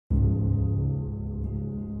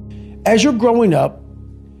as you're growing up,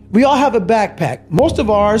 we all have a backpack. Most of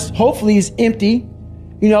ours, hopefully, is empty,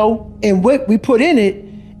 and what we put in it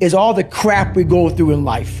is all the crap we go through in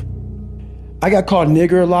life. I got called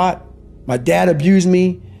nigger a lot. My dad abused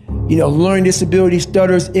me, learning disabilities,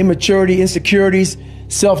 stutters, immaturity, insecurities,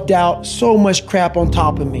 self-doubt, so much crap on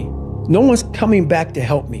top of me. No one's coming back to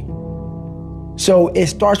help me. So it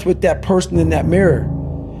starts with that person in that mirror.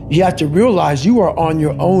 You have to realize you are on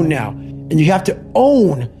your own now, and you have to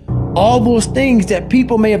own all those things that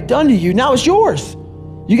people may have done to you. Now it's yours.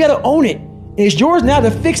 You got to own it. And it's yours now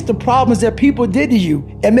to fix the problems that people did to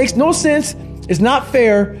you. It makes no sense. It's not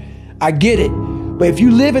fair. I get it. But if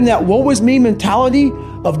you live in that woe is me mentality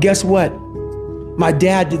of, guess what? My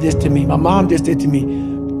dad did this to me. My mom did this to me.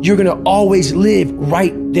 You're going to always live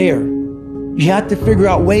right there. You have to figure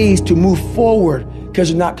out ways to move forward because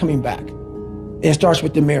you're not coming back. It starts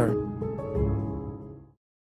with the mirror.